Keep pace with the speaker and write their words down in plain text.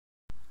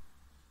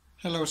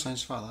Hello,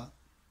 Science Father.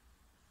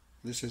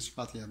 This is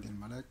Fathi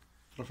AbdelMalek,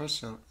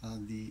 professor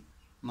at the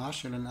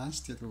National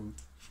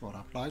Institute for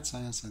Applied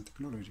Science and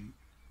Technology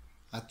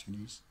at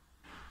Tunis.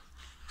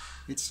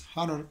 It's an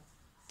honor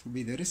to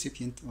be the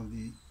recipient of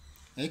the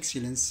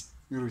Excellence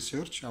in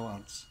Research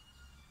Awards,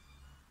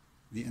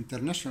 the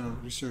International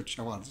Research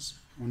Awards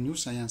on New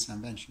Science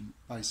Invention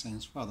by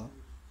Science Father.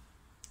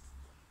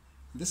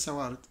 This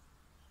award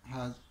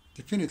has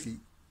definitely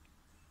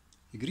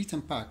a great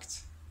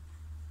impact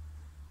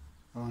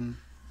on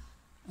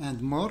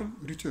and more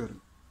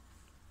return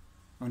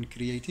on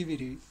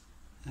creativity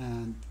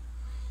and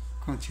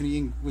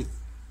continuing with.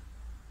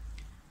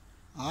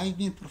 I've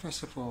been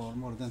professor for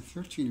more than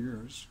 13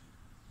 years.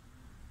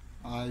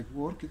 I've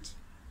worked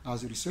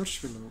as a research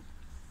fellow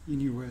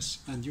in US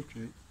and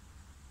UK,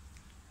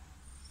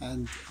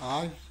 and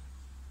I've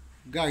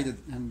guided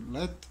and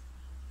led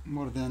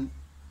more than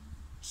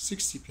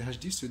 60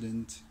 PhD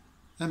students,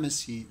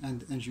 MSc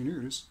and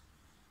engineers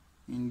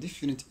in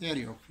different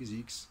areas of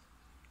physics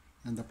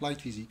and applied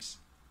physics,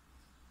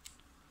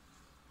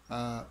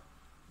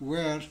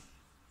 where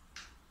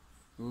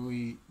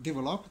we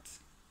developed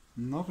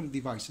novel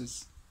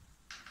devices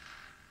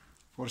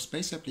for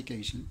space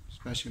application,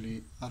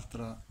 especially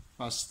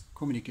ultra-fast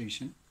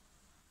communication.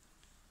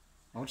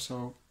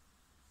 Also,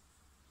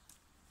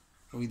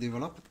 we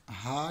developed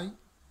high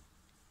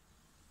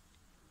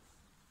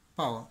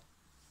power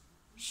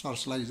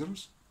source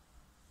lasers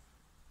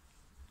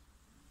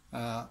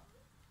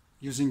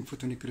using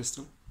photonic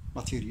crystal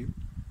material.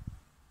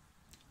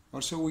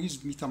 Also, we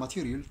used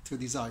metamaterial to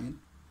design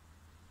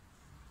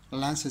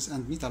lenses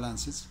and meta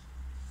lenses,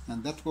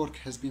 and that work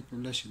has been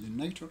published in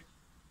Nature.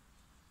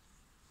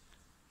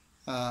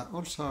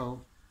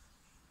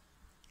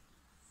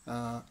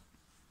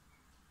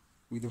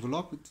 We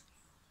developed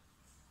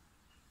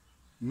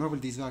novel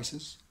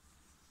devices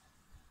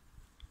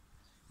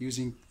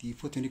using the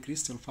photonic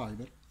crystal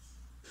fiber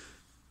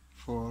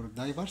for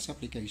diverse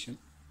applications,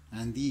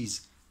 and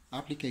these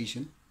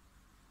applications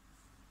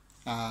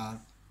are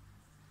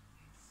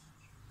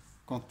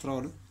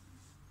controlled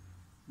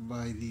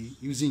by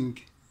using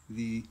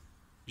the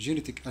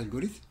genetic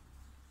algorithm.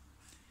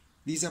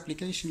 These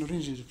applications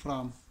range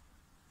from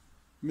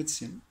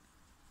medicine,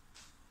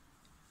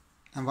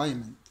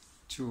 environment,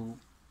 to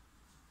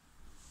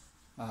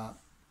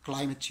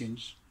climate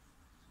change,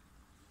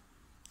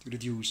 to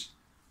reduce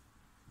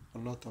a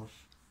lot of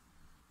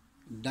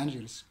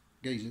dangerous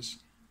gases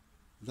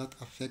that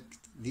affect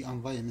the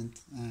environment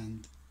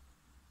and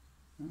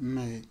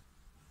may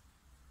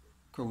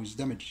cause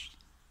damage.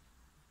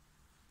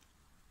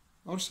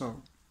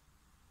 Also,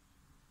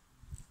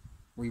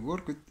 we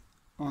worked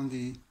on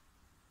the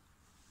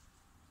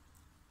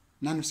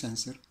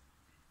nanosensor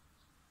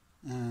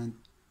and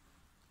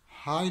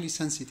highly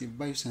sensitive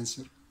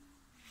biosensor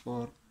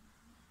for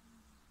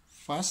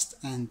fast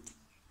and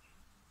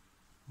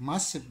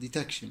massive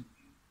detection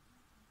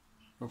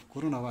of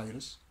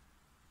coronavirus.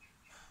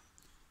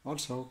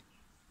 Also,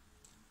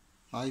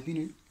 I've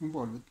been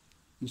involved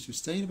in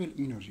sustainable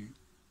energy,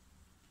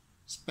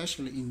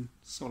 especially in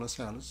solar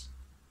cells,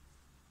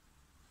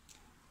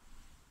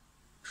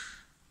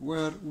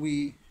 where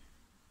we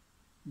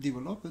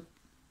developed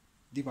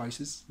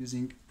devices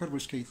using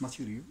perovskite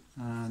material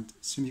and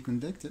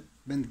semiconductor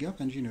bandgap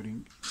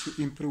engineering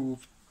to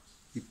improve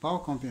the power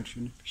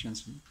conversion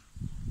efficiency.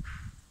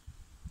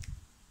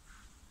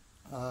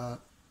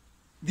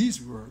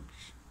 These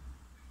works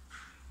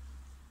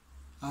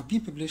have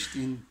been published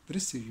in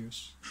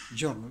prestigious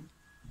journals.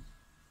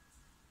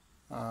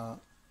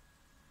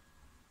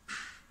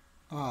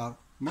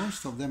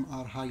 Most of them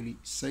are highly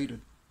cited.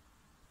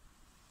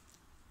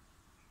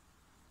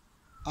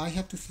 I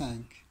have to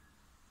thank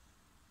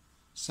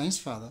Science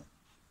Father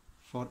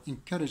for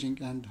encouraging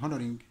and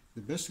honoring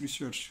the best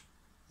research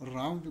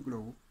around the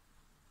globe.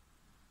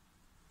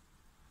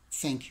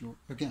 Thank you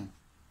again.